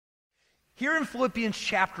Here in Philippians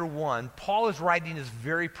chapter 1, Paul is writing his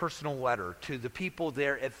very personal letter to the people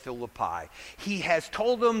there at Philippi. He has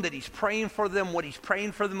told them that he's praying for them, what he's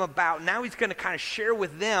praying for them about. Now he's going to kind of share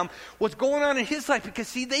with them what's going on in his life because,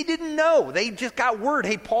 see, they didn't know. They just got word,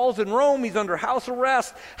 hey, Paul's in Rome, he's under house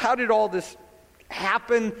arrest. How did all this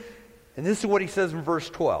happen? And this is what he says in verse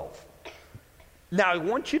 12. Now, I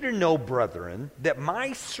want you to know, brethren, that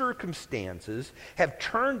my circumstances have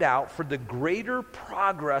turned out for the greater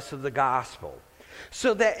progress of the gospel,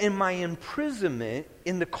 so that in my imprisonment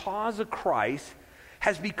in the cause of Christ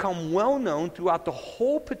has become well known throughout the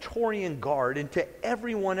whole Praetorian Guard and to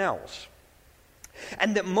everyone else.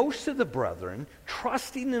 And that most of the brethren,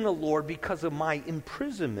 trusting in the Lord because of my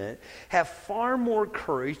imprisonment, have far more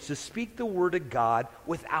courage to speak the word of God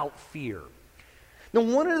without fear. Now,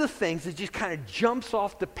 one of the things that just kind of jumps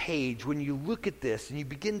off the page when you look at this and you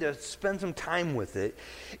begin to spend some time with it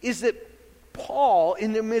is that Paul,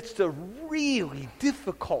 in the midst of really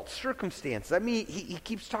difficult circumstances, I mean, he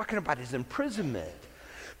keeps talking about his imprisonment,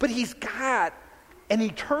 but he's got an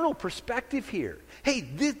eternal perspective here. Hey,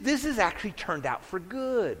 this has actually turned out for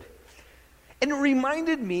good. And it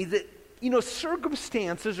reminded me that,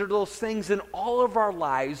 circumstances are those things in all of our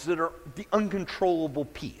lives that are the uncontrollable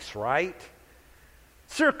piece, right?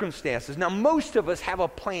 Circumstances. Now, most of us have a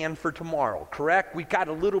plan for tomorrow, correct? We've got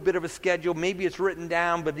a little bit of a schedule. Maybe it's written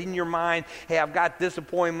down, but in your mind, hey, I've got this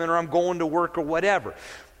appointment or I'm going to work or whatever.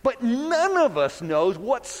 But none of us knows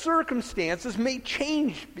what circumstances may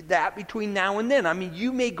change that between now and then. I mean,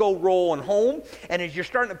 you may go rolling home, and as you're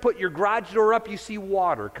starting to put your garage door up, you see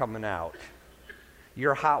water coming out.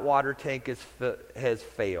 Your hot water tank has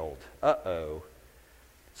failed. Uh-oh.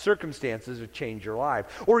 Circumstances have changed your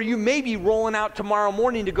life. Or you may be rolling out tomorrow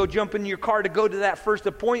morning to go jump in your car to go to that first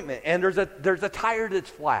appointment, and there's a tire that's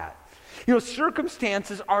flat.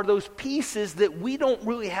 Circumstances are those pieces that we don't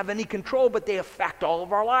really have any control, but they affect all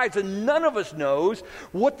of our lives, and none of us knows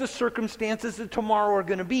what the circumstances of tomorrow are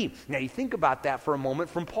going to be. Now, you think about that for a moment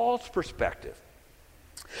from Paul's perspective.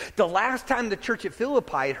 The last time the church at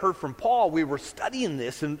Philippi had heard from Paul, we were studying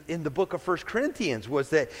this in the book of 1 Corinthians, was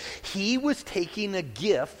that he was taking a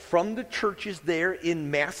gift from the churches there in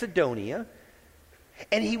Macedonia,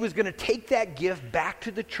 and he was going to take that gift back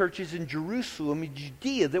to the churches in Jerusalem and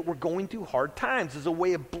Judea that were going through hard times as a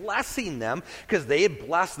way of blessing them, because they had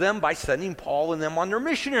blessed them by sending Paul and them on their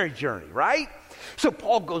missionary journey, right? So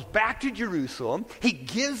Paul goes back to Jerusalem, he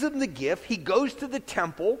gives them the gift, he goes to the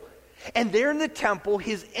temple, and there in the temple,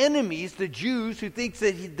 his enemies, the Jews who thinks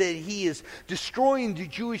that he is destroying the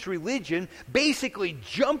Jewish religion, basically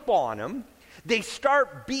jump on him. They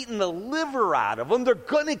start beating the liver out of him. They're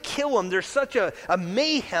going to kill him. There's such a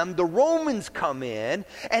mayhem. The Romans come in,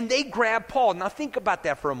 and they grab Paul. Now think about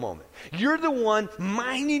that for a moment. You're the one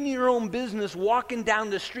minding your own business, walking down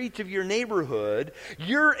the streets of your neighborhood.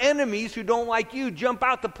 Your enemies who don't like you jump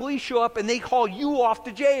out. The police show up, and they haul you off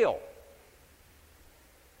to jail.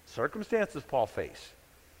 Circumstances Paul faced.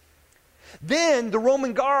 Then the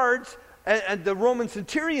Roman guards and the Roman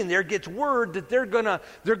centurion there gets word that they're gonna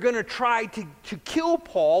try to kill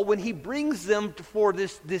Paul when he brings them for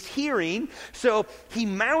this hearing. So he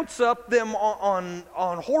mounts up them on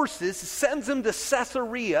horses, sends them to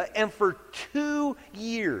Caesarea, and for 2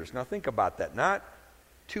 years. Now think about that. Not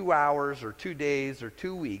 2 hours or 2 days or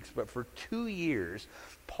 2 weeks, but for 2 years,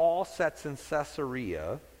 Paul sits in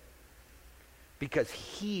Caesarea because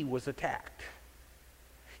he was attacked.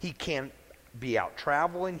 He can't be out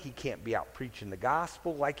traveling. He can't be out preaching the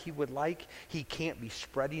gospel like he would like. He can't be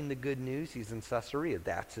spreading the good news. He's in Caesarea.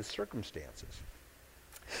 That's his circumstances.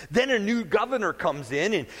 Then a new governor comes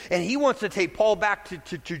in, and he wants to take Paul back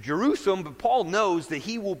to Jerusalem, but Paul knows that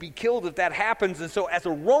he will be killed if that happens, and so as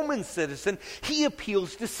a Roman citizen, he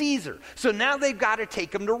appeals to Caesar. So now they've got to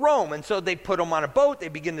take him to Rome, and so they put him on a boat, they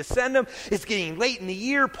begin to send him. It's getting late in the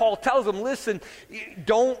year. Paul tells them, listen,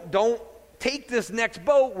 don't take this next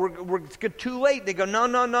boat. It's too late. They go,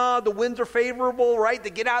 no, the winds are favorable, right?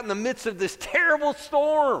 They get out in the midst of this terrible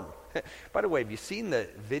storm. By the way, have you seen the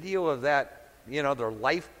video of that? They're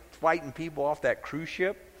life-fighting people off that cruise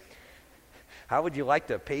ship. How would you like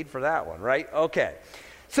to have paid for that one, right? Okay.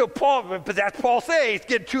 So but that's Paul saying, it's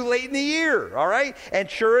getting too late in the year, all right? And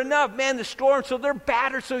sure enough, man, the storm, so they're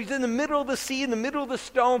battered. So he's in the middle of the sea, in the middle of the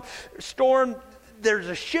storm. There's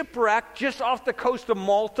a shipwreck just off the coast of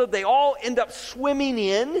Malta. They all end up swimming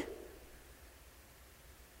in.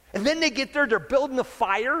 And then they get there, they're building a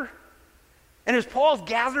fire. And as Paul's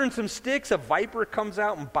gathering some sticks, a viper comes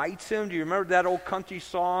out and bites him. Do you remember that old country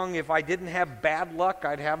song, if I didn't have bad luck,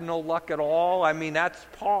 I'd have no luck at all? I mean, that's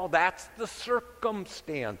Paul. That's the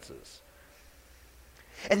circumstances.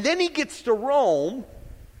 And then he gets to Rome,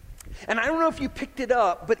 And I don't know if you picked it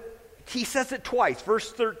up, but he says it twice,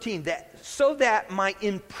 verse 13, so that my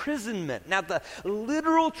imprisonment. Now, the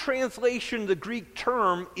literal translation of the Greek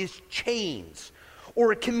term is chains,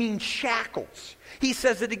 or it can mean shackles. He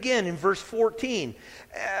says it again in verse 14,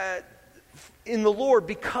 in the Lord,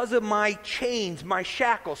 because of my chains, my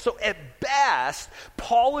shackles. So at best,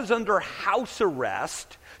 Paul is under house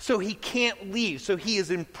arrest, so he can't leave. So he is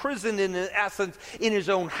imprisoned in essence in his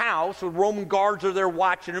own house. The Roman guards are there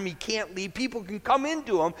watching him. He can't leave. People can come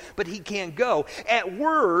into him, but he can't go. At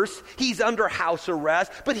worst, he's under house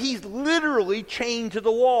arrest, but he's literally chained to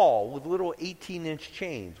the wall with little 18-inch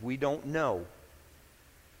chains. We don't know.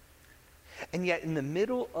 And yet in the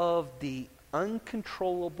middle of the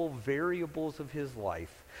uncontrollable variables of his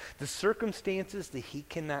life, the circumstances that he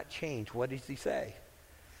cannot change, what does he say?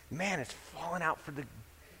 Man, it's falling out for the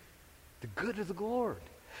good of the Lord.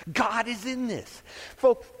 God is in this.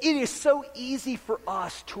 Folks, it is so easy for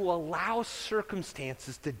us to allow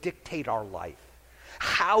circumstances to dictate our life.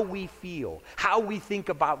 How we feel, how we think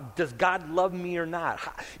about, does God love me or not?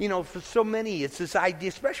 For so many, it's this idea,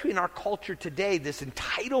 especially in our culture today, this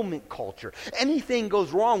entitlement culture. Anything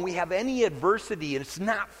goes wrong, we have any adversity, and it's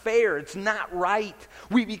not fair, it's not right.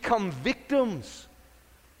 We become victims.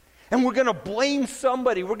 And we're going to blame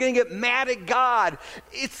somebody. We're going to get mad at God.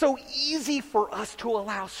 It's so easy for us to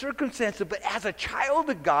allow circumstances. But as a child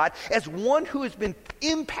of God, as one who has been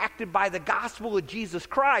impacted by the gospel of Jesus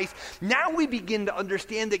Christ, now we begin to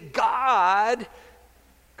understand that God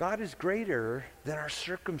is greater than our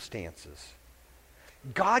circumstances.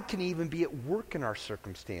 God can even be at work in our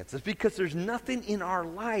circumstances, because there's nothing in our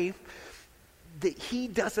life that he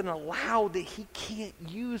doesn't allow that he can't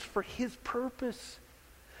use for his purpose.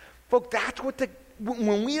 Folks, that's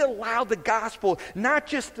when we allow the gospel not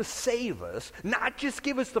just to save us, not just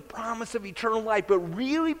give us the promise of eternal life, but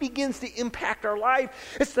really begins to impact our life,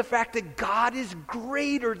 it's the fact that God is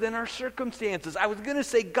greater than our circumstances. I was going to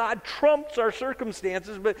say God trumps our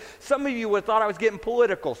circumstances, but some of you would have thought I was getting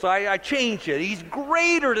political, so I changed it. He's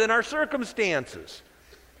greater than our circumstances.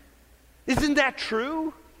 Isn't that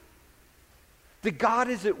true? That God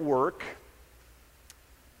is at work,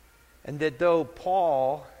 and that though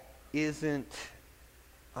Paul isn't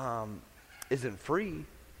free,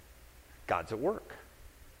 God's at work.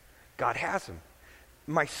 God has him.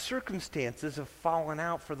 My circumstances have fallen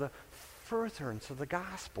out for the furtherance of the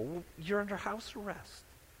gospel. Well, you're under house arrest.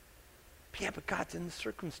 Yeah, but God's in the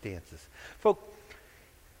circumstances. Folks,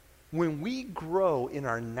 when we grow in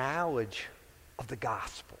our knowledge of the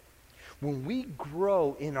gospel, when we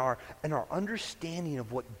grow in our understanding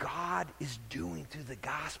of what God is doing through the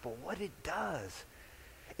gospel, what it does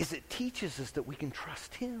is it teaches us that we can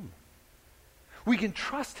trust him. We can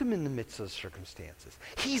trust him in the midst of the circumstances.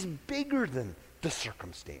 He's bigger than the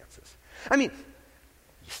circumstances. I mean,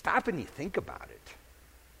 you stop and you think about it.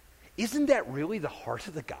 Isn't that really the heart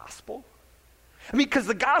of the gospel? I mean, because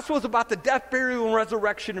the gospel is about the death, burial, and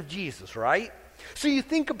resurrection of Jesus, right? So you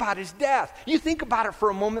think about his death. You think about it for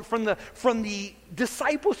a moment from the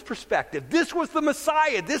disciples' perspective. This was the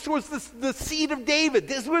Messiah. This was the seed of David.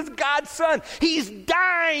 This was God's son. He's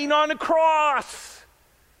dying on a cross.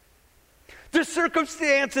 The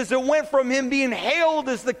circumstances that went from him being hailed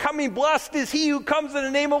as the coming, blessed is he who comes in the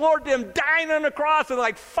name of the Lord, to him dying on a cross in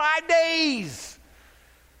like 5 days.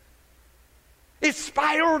 It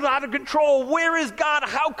spiraled out of control. Where is God?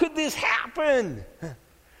 How could this happen?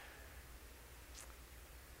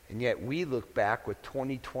 And yet we look back with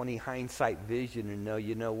 20/20 hindsight vision and know,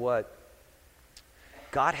 you know what?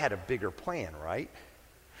 God had a bigger plan, right?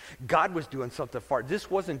 God was doing something far.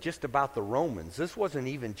 This wasn't just about the Romans. This wasn't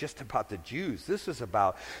even just about the Jews. This was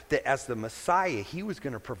about that as the Messiah, he was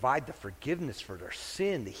going to provide the forgiveness for their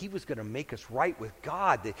sin, that he was going to make us right with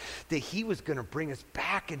God, that he was going to bring us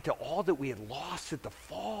back into all that we had lost at the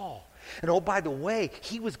fall. And oh, by the way,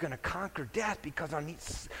 he was going to conquer death, because on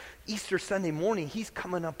Easter Sunday morning, he's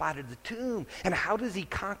coming up out of the tomb. And how does he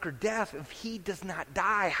conquer death if he does not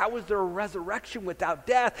die? How is there a resurrection without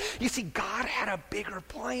death? You see, God had a bigger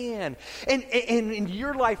plan. And in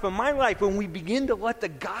your life and my life, when we begin to let the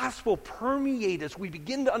gospel permeate us, we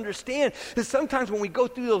begin to understand that sometimes when we go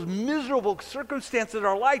through those miserable circumstances in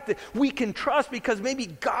our life, that we can trust because maybe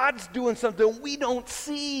God's doing something we don't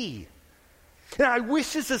see. And I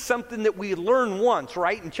wish this is something that we learn once,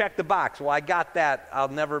 right? And check the box. Well, I got that. I'll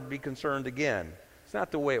never be concerned again. It's not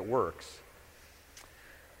the way it works.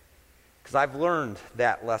 Because I've learned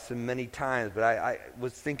that lesson many times. But I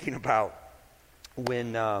was thinking about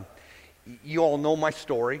when you all know my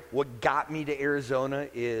story. What got me to Arizona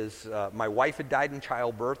is my wife had died in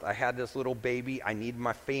childbirth. I had this little baby. I needed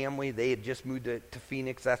my family. They had just moved to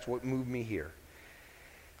Phoenix. That's what moved me here.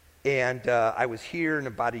 And I was here, and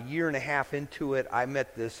about a year and a half into it, I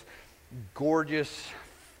met this gorgeous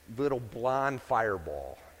little blonde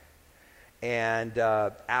fireball. And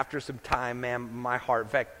after some time, man, my heart, in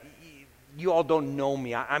fact, you all don't know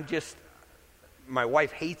me. I'm just, my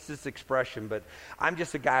wife hates this expression, but I'm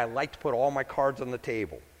just a guy, I like to put all my cards on the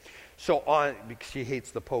table. Because she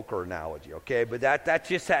hates the poker analogy, okay? But that's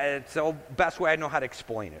just, it's the best way I know how to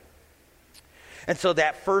explain it. And so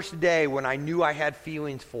that first day when I knew I had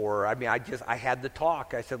feelings for her, I had the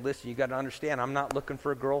talk. I said, listen, you got to understand, I'm not looking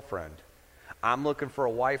for a girlfriend. I'm looking for a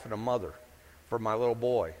wife and a mother for my little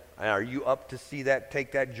boy. Are you up to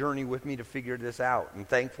take that journey with me to figure this out? And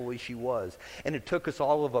thankfully she was. And it took us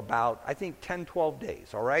all of about, I think, 10, 12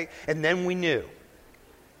 days, all right? And then we knew.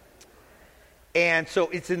 And so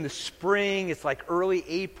it's in the spring, it's like early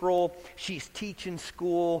April, she's teaching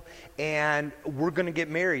school, and we're going to get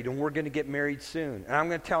married, and we're going to get married soon. And I'm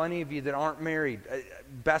going to tell any of you that aren't married,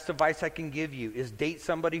 best advice I can give you is date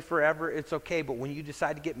somebody forever, it's okay, but when you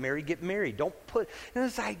decide to get married, get married. Don't put,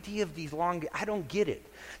 this idea of these long, I don't get it.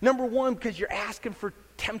 Number one, because you're asking for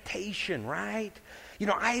temptation, right?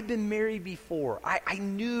 I had been married before. I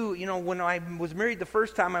knew, when I was married the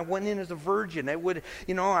first time, I went in as a virgin.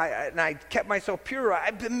 I kept myself pure.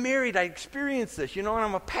 I've been married. I experienced this, and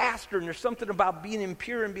I'm a pastor, and there's something about being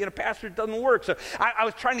impure and being a pastor that doesn't work. So I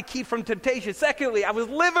was trying to keep from temptation. Secondly, I was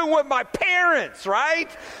living with my parents, right?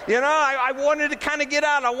 I wanted to kind of get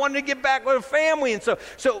out. I wanted to get back with a family. And so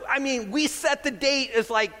we set the date as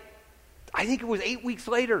I think it was 8 weeks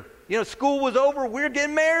later. School was over. We were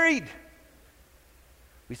getting married.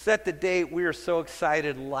 We set the date. We were so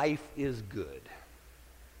excited. Life is good.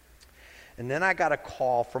 And then I got a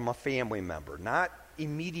call from a family member, not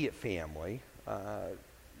immediate family.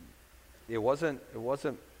 It wasn't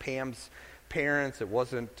Pam's parents. It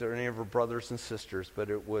wasn't any of her brothers and sisters, but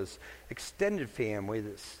it was extended family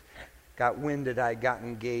that got wind that I had gotten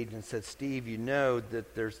engaged and said, Steve, you know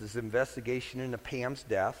that there's this investigation into Pam's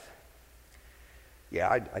death. Yeah,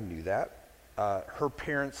 I knew that. Her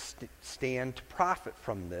parents stand to profit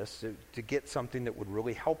from this, to get something that would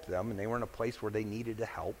really help them, and they were in a place where they needed to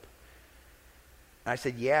help. And I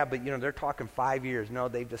said, yeah, but they're talking 5 years. No,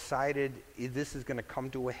 they've decided this is going to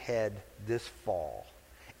come to a head this fall.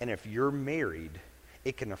 And if you're married,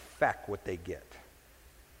 it can affect what they get.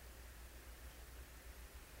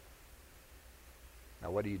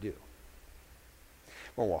 Now, what do you do?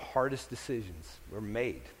 One of the hardest decisions were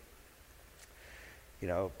made.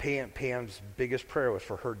 Pam's biggest prayer was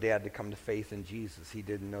for her dad to come to faith in Jesus. He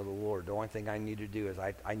didn't know the Lord. The only thing I needed to do is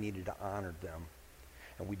I needed to honor them.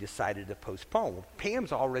 And we decided to postpone. Well,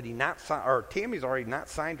 Tammy's already not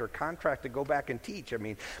signed her contract to go back and teach.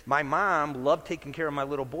 My mom loved taking care of my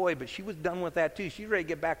little boy, but she was done with that too. She's ready to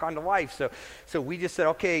get back onto life. So we just said,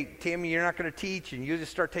 okay, Tammy, you're not going to teach, and you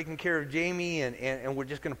just start taking care of Jamie, and we're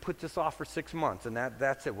just going to put this off for 6 months. And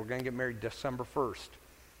that's it. We're going to get married December 1st.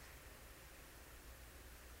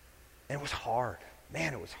 And it was hard.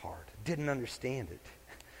 Man, it was hard. Didn't understand it.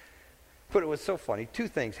 But it was so funny. Two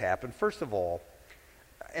things happened. First of all,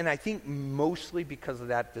 and I think mostly because of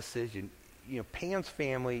that decision, Pam's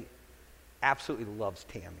family absolutely loves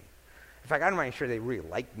Tammy. In fact, I'm not even sure they really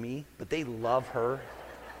like me, but they love her.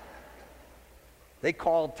 They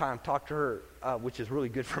called time, talked to her, which is really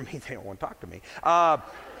good for me. They don't want to talk to me. But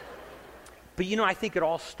I think it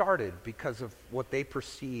all started because of what they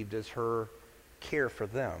perceived as her care for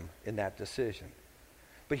them in that decision.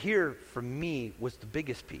 But here, for me, was the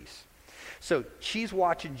biggest piece. So she's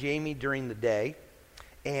watching Jamie during the day,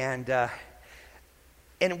 and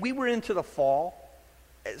we were into the fall.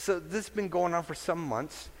 So this has been going on for some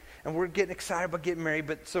months, and we're getting excited about getting married.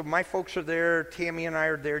 But so my folks are there, Tammy and I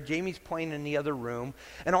are there, Jamie's playing in the other room,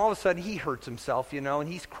 and all of a sudden he hurts himself, and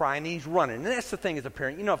he's crying and he's running. And that's the thing as a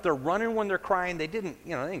parent, if they're running when they're crying, they didn't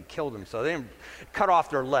kill them, so they didn't cut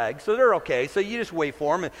off their legs, so they're okay. So you just wait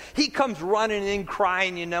for him, and he comes running in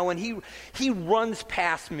crying, and he runs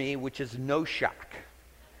past me, which is no shock.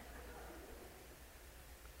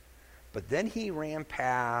 But then he ran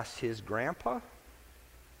past his grandpa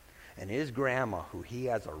and his grandma, who he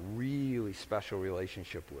has a really special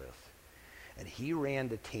relationship with. And he ran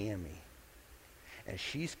to Tammy. And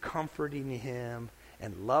she's comforting him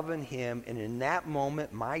and loving him. And in that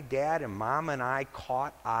moment, my dad and mom and I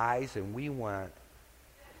caught eyes, and we went,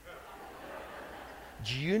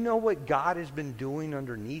 do you know what God has been doing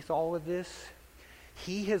underneath all of this?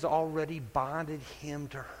 He has already bonded him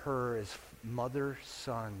to her as mother,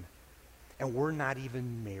 son. And we're not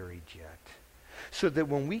even married yet. So that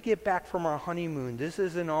when we get back from our honeymoon, this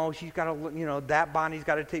isn't, she's got to, that bonding's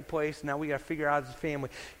got to take place. Now we got to figure out as a family.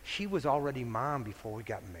 She was already mom before we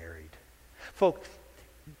got married. Folks,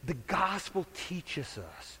 the gospel teaches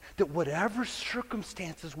us that whatever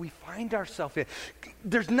circumstances we find ourselves in,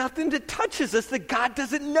 there's nothing that touches us that God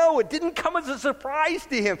doesn't know. It didn't come as a surprise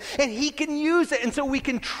to him, and he can use it, and so we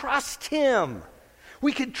can trust him.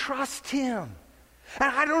 We can trust him. And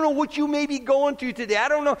I don't know what you may be going through today. I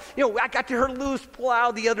don't know. I got to hear Lewis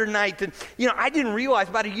Plow the other night, and, I didn't realize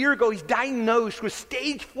about a year ago he's diagnosed with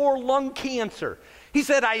stage 4 lung cancer. He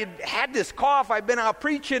said, I had this cough. I've been out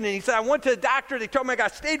preaching, and he said, I went to the doctor. They told me I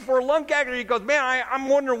got stage 4 lung cancer. He goes, man, I'm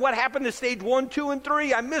wondering what happened to stage 1, 2, and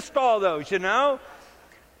 3. I missed all those, But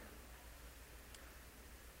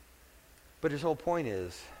his whole point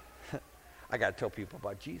is, I got to tell people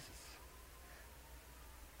about Jesus.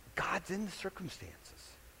 God's in the circumstances.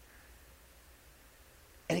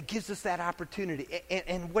 And it gives us that opportunity.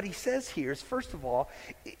 And what he says here is, first of all,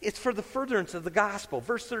 it's for the furtherance of the gospel.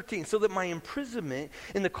 Verse 13, so that my imprisonment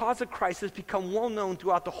in the cause of Christ has become well known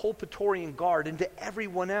throughout the whole Praetorian Guard and to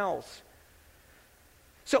everyone else.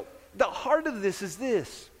 So the heart of this is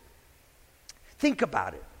this. Think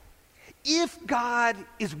about it. If God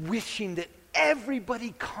is wishing that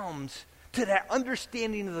everybody comes to that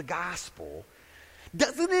understanding of the gospel,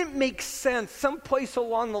 doesn't it make sense someplace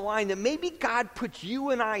along the line that maybe God puts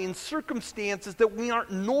you and I in circumstances that we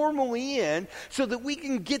aren't normally in so that we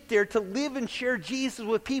can get there to live and share Jesus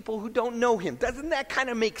with people who don't know him? Doesn't that kind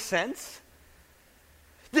of make sense?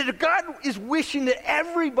 That God is wishing that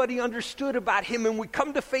everybody understood about him and we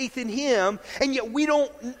come to faith in him, and yet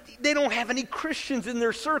they don't have any Christians in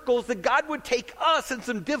their circles, that God would take us in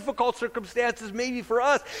some difficult circumstances maybe for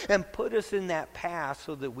us and put us in that path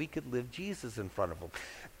so that we could live Jesus in front of them.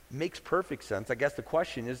 Makes perfect sense. I guess the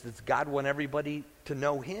question is, does God want everybody to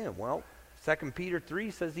know him? Well, 2 Peter 3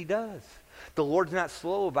 says he does. The Lord's not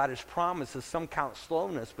slow about his promises. Some count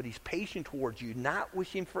slowness, but he's patient towards you, not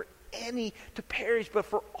wishing for any to perish, but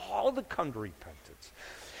for all to come to repentance.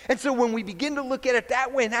 And so when we begin to look at it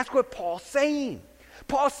that way, and that's what Paul's saying.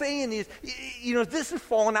 Paul's saying is, this is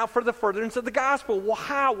falling out for the furtherance of the gospel. Well,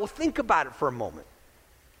 how? Well, think about it for a moment.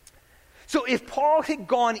 So if Paul had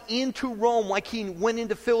gone into Rome like he went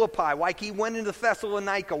into Philippi, like he went into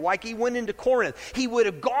Thessalonica, like he went into Corinth, he would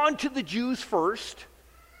have gone to the Jews first.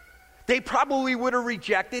 They probably would have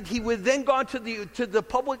rejected. He would have then gone to the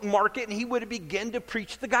public market, and he would have begun to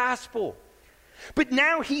preach the gospel. But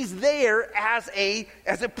now he's there as a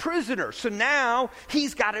prisoner. So now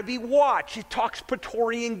he's got to be watched. It talks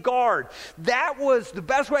Praetorian Guard. That was, the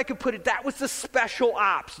best way I could put it, that was the special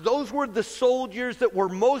ops. Those were the soldiers that were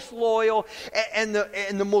most loyal and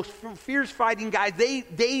the most fierce fighting guys.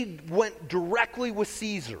 They went directly with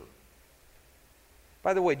Caesar.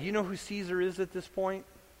 By the way, do you know who Caesar is at this point?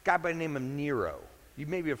 A guy by the name of Nero. You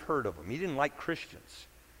maybe have heard of him. He didn't like Christians.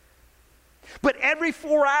 But every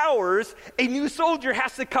 4 hours, a new soldier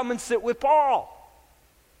has to come and sit with Paul.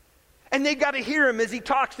 And they got to hear him as he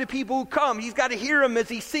talks to people who come. He's got to hear him as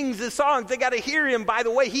he sings his songs. They got to hear him, by the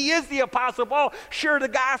way. He is the Apostle Paul. Share the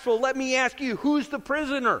gospel. Let me ask you, who's the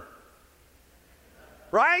prisoner?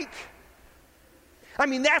 Right? I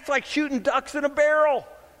mean, that's like shooting ducks in a barrel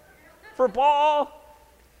for Paul.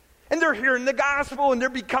 And they're hearing the gospel, and they're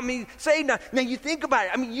becoming saved. Now you think about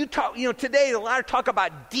it. I mean, today a lot of talk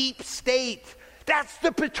about deep state. That's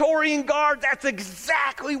the Praetorian Guard. That's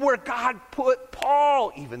exactly where God put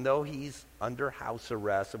Paul, even though he's under house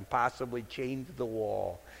arrest and possibly chained to the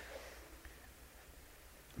wall.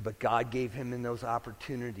 But God gave him in those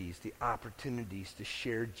opportunities, the opportunities to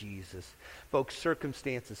share Jesus. Folks,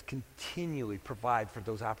 circumstances continually provide for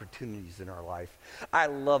those opportunities in our life. I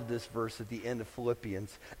love this verse at the end of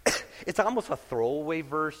Philippians. It's almost a throwaway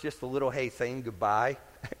verse, just a little, hey, saying goodbye.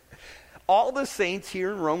 All the saints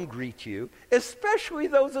here in Rome greet you, especially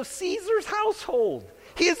those of Caesar's household.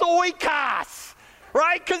 His oikos.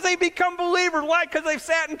 Right? Because they become believers. Why? Because they've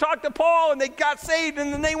sat and talked to Paul and they got saved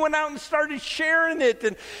and then they went out and started sharing it.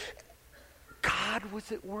 And God was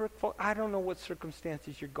at work. I don't know what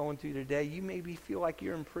circumstances you're going through today. You maybe feel like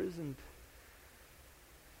you're imprisoned.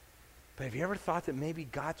 But have you ever thought that maybe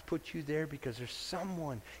God's put you there because there's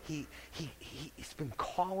someone he's been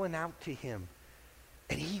calling out to him,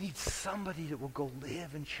 and he needs somebody that will go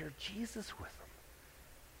live and share Jesus with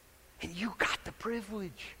him. And you got the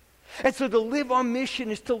privilege. And so to live on mission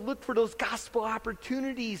is to look for those gospel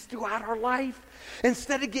opportunities throughout our life.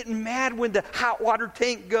 Instead of getting mad when the hot water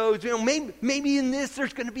tank goes, maybe in this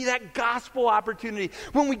there's going to be that gospel opportunity.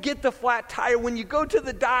 When we get the flat tire, when you go to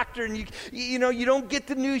the doctor and you don't get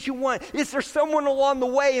the news you want, is there someone along the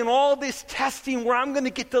way in all this testing where I'm going to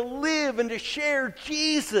get to live and to share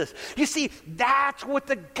Jesus? You see, that's what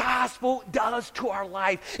the gospel does to our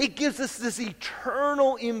life. It gives us this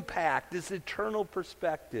eternal impact, this eternal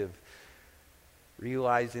perspective.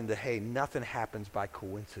 realizing that, hey, nothing happens by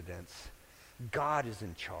coincidence. God is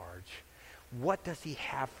in charge. What does he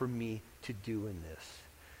have for me to do in this?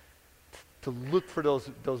 To look for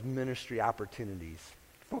those ministry opportunities.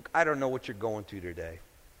 Look, I don't know what you're going through today.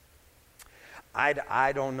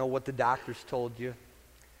 I don't know what the doctors told you. I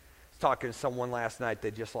was talking to someone last night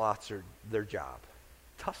that just lost their job.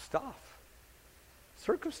 Tough stuff.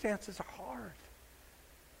 Circumstances are hard.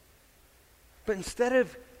 But instead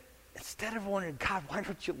of wondering, God, why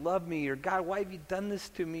don't you love me? Or God, why have you done this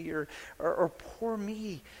to me? Or poor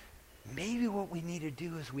me. Maybe what we need to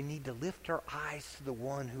do is we need to lift our eyes to the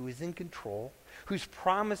one who is in control, who's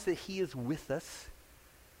promised that he is with us,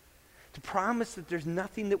 to promise that there's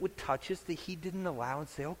nothing that would touch us that he didn't allow, and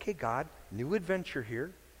say, okay, God, new adventure here.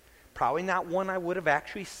 Probably not one I would have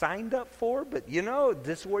actually signed up for, but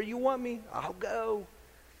this is where you want me. I'll go.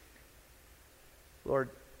 Lord,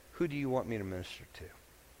 who do you want me to minister to?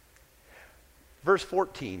 Verse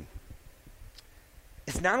 14.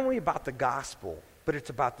 It's not only about the gospel, but it's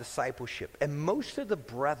about discipleship. And most of the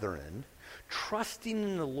brethren, trusting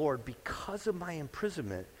in the Lord because of my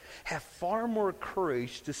imprisonment, have far more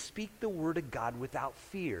courage to speak the word of God without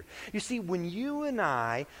fear. You see, when you and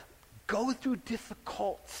I go through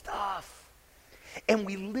difficult stuff and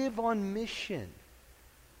we live on mission,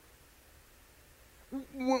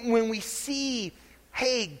 when we see,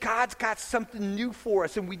 hey, God's got something new for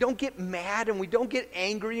us, and we don't get mad, and we don't get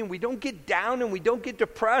angry, and we don't get down, and we don't get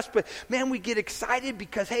depressed, but man, we get excited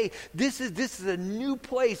because, hey, this is a new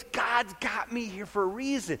place. God's got me here for a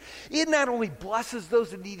reason. It not only blesses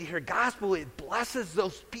those that need to hear gospel, it blesses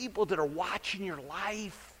those people that are watching your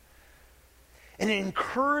life, and it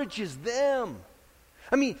encourages them.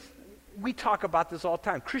 I mean, we talk about this all the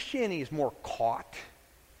time. Christianity is more caught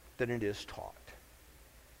than it is taught.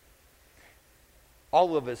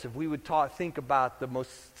 All of us, if we would think about the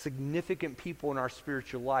most significant people in our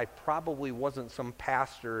spiritual life, probably wasn't some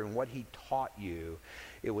pastor and what he taught you.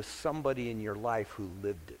 It was somebody in your life who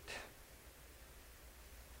lived it.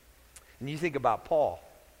 And you think about Paul.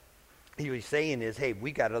 What he's saying is, hey,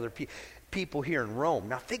 we got other people here in Rome.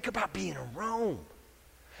 Now think about being in Rome.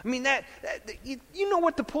 I mean, you know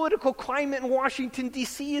what the political climate in Washington,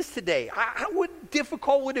 D.C. is today. How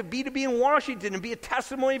difficult would it be to be in Washington and be a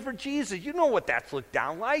testimony for Jesus? You know what that's looked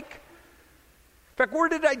down like. In fact, where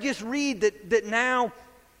did I just read that now,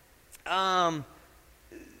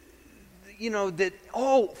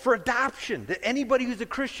 for adoption, that anybody who's a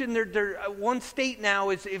Christian, they're one state now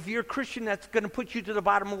is, if you're a Christian, that's going to put you to the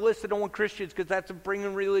bottom of the list. They don't want Christians because that's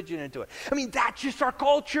bringing religion into it. I mean, that's just our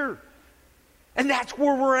culture. And that's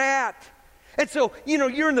where we're at. And so,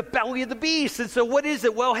 you're in the belly of the beast. And so what is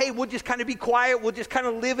it? Well, hey, we'll just kind of be quiet. We'll just kind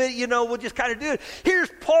of live it. We'll just kind of do it. Here's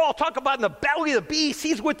Paul, talk about in the belly of the beast.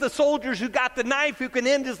 He's with the soldiers who got the knife, who can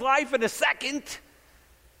end his life in a second.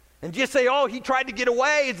 And just say, oh, he tried to get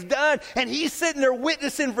away. It's done. And he's sitting there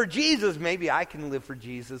witnessing for Jesus. Maybe I can live for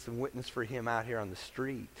Jesus and witness for him out here on the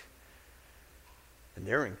street. And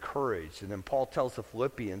they're encouraged. And then Paul tells the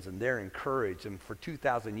Philippians, and they're encouraged. And for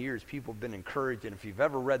 2,000 years, people have been encouraged. And if you've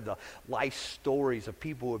ever read the life stories of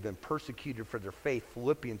people who have been persecuted for their faith,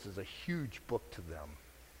 Philippians is a huge book to them.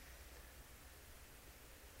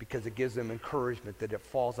 Because it gives them encouragement that it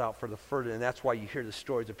falls out for the further. And that's why you hear the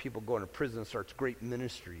stories of people going to prison and starts great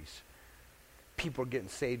ministries. People are getting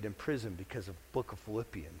saved in prison because of the book of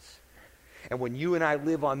Philippians. And when you and I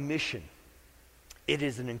live on mission, it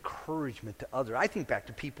is an encouragement to others. I think back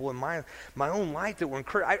to people in my own life that were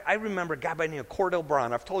encouraged. I remember a guy by the name of Cordell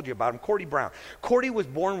Brown. I've told you about him, Cordy Brown. Cordy was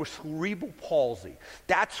born with cerebral palsy.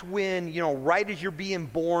 That's when, right as you're being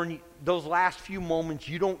born, those last few moments,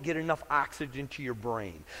 you don't get enough oxygen to your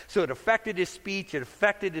brain. So it affected his speech. It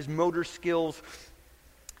affected his motor skills.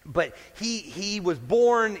 But he was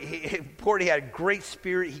born, Cordy had a great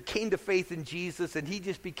spirit. He came to faith in Jesus, and he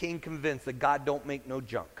just became convinced that God don't make no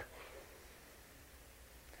junk.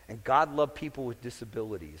 And God loved people with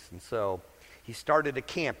disabilities. And so he started a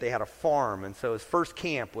camp. They had a farm. And so his first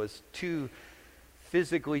camp was 2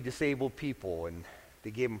 physically disabled people. And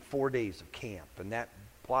they gave him 4 days of camp. And that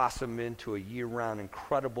blossomed into a year-round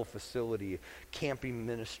incredible facility, camping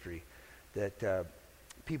ministry, that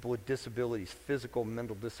people with disabilities, physical,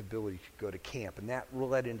 mental disabilities, could go to camp. And that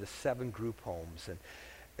led into 7 group homes.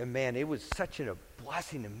 And man, it was such a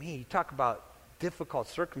blessing to me. You talk about difficult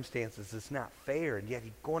circumstances, it's not fair, and yet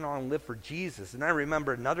he's going on and live for Jesus. And I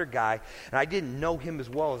remember another guy, and I didn't know him as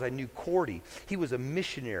well as I knew Cordy. He was a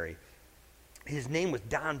missionary. His name was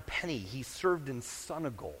Don Penny. He served in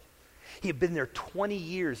Senegal. He had been there 20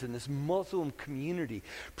 years in this Muslim community,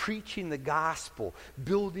 preaching the gospel,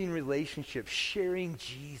 building relationships, sharing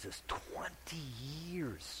Jesus. 20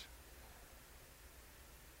 years.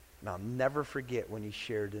 And I'll never forget when he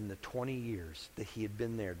shared in the 20 years that he had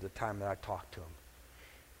been there, the time that I talked to him,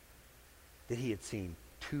 that he had seen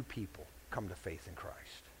 2 people come to faith in Christ.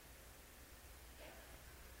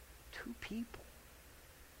 2 people.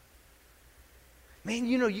 Man,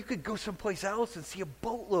 you could go someplace else and see a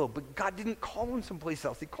boatload, but God didn't call him someplace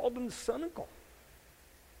else. He called him to Senegal.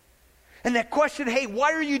 And that question, hey,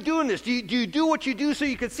 why are you doing this? Do you do what you do so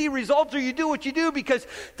you can see results, or you do what you do because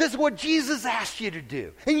this is what Jesus asked you to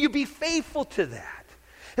do? And you be faithful to that.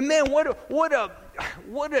 And man,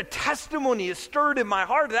 what a testimony is stirred in my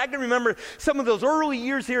heart. And I can remember some of those early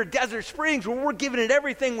years here at Desert Springs where we're giving it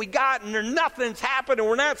everything we got and nothing's happening.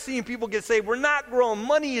 We're not seeing people get saved. We're not growing.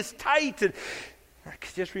 Money is tight. And I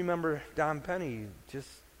can just remember Don Penny just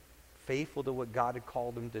faithful to what God had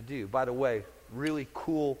called him to do. By the way, really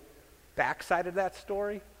cool backside of that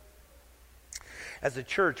story. As a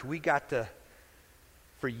church, we got to,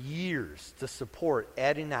 for years, to support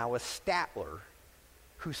Ed and Alice Statler,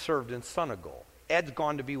 who served in Senegal. Ed's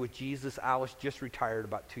gone to be with Jesus. Alice just retired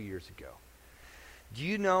about 2 years ago. Do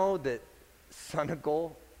you know that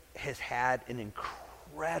Senegal has had an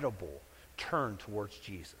incredible turn towards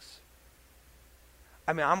Jesus?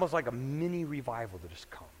 I mean, almost like a mini revival that has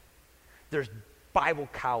come. There's Bible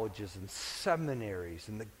colleges and seminaries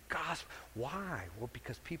and the gospel. Why? Well,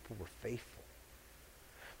 because people were faithful.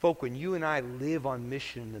 Folk, when you and I live on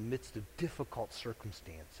mission in the midst of difficult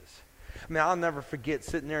circumstances, I mean, I'll never forget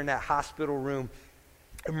sitting there in that hospital room,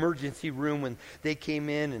 emergency room, when they came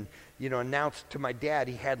in and, announced to my dad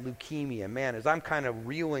he had leukemia. Man, as I'm kind of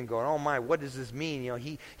reeling, going, oh my, what does this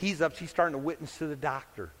mean? He's starting to witness to the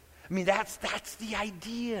doctor. I mean, that's the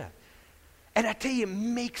idea. And I tell you, it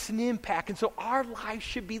makes an impact. And so our lives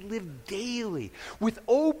should be lived daily with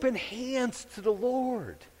open hands to the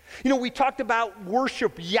Lord. We talked about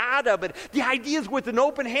worship, yada, but the idea is with an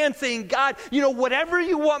open hand saying, God, whatever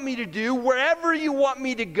you want me to do, wherever you want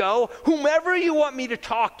me to go, whomever you want me to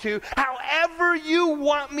talk to, however you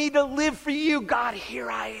want me to live for you, God,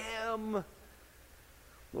 here I am.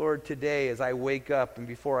 Lord, today as I wake up and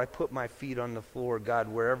before I put my feet on the floor, God,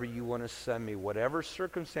 wherever you want to send me, whatever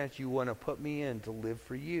circumstance you want to put me in to live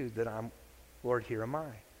for you, Lord, here am I.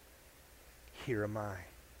 Here am I.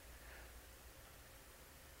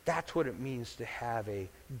 That's what it means to have a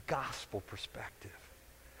gospel perspective.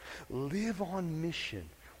 Live on mission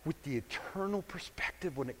with the eternal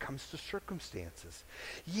perspective when it comes to circumstances.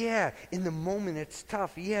 Yeah, in the moment it's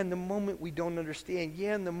tough. Yeah, in the moment we don't understand.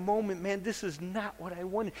 Yeah, in the moment, man, this is not what I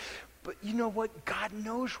wanted. But you know what? God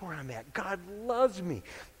knows where I'm at. God loves me.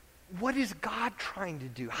 What is God trying to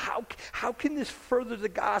do? How can this further the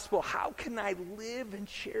gospel? How can I live and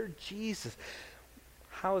share Jesus?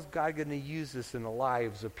 How is God going to use this in the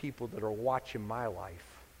lives of people that are watching my life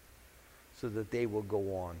so that they will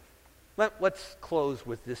go on? Let's close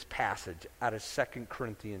with this passage out of 2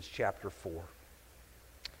 Corinthians chapter 4.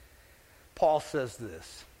 Paul says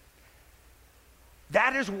this: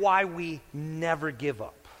 that is why we never give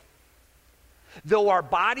up. Though our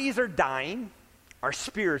bodies are dying, our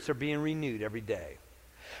spirits are being renewed every day.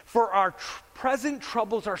 For our present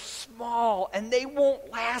troubles are small and they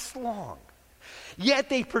won't last long. Yet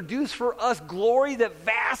they produce for us glory that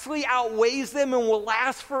vastly outweighs them and will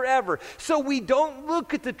last forever. So we don't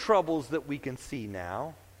look at the troubles that we can see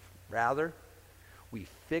now. Rather, we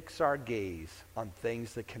fix our gaze on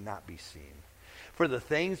things that cannot be seen. For the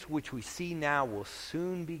things which we see now will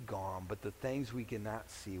soon be gone, but the things we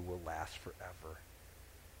cannot see will last forever.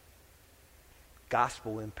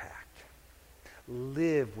 Gospel impact.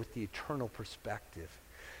 Live with the eternal perspective.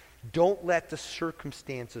 Don't let the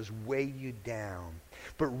circumstances weigh you down,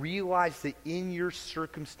 but realize that in your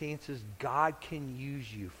circumstances, God can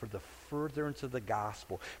use you for the furtherance of the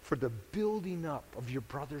gospel, for the building up of your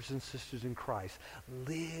brothers and sisters in Christ.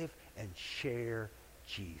 Live and share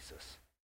Jesus.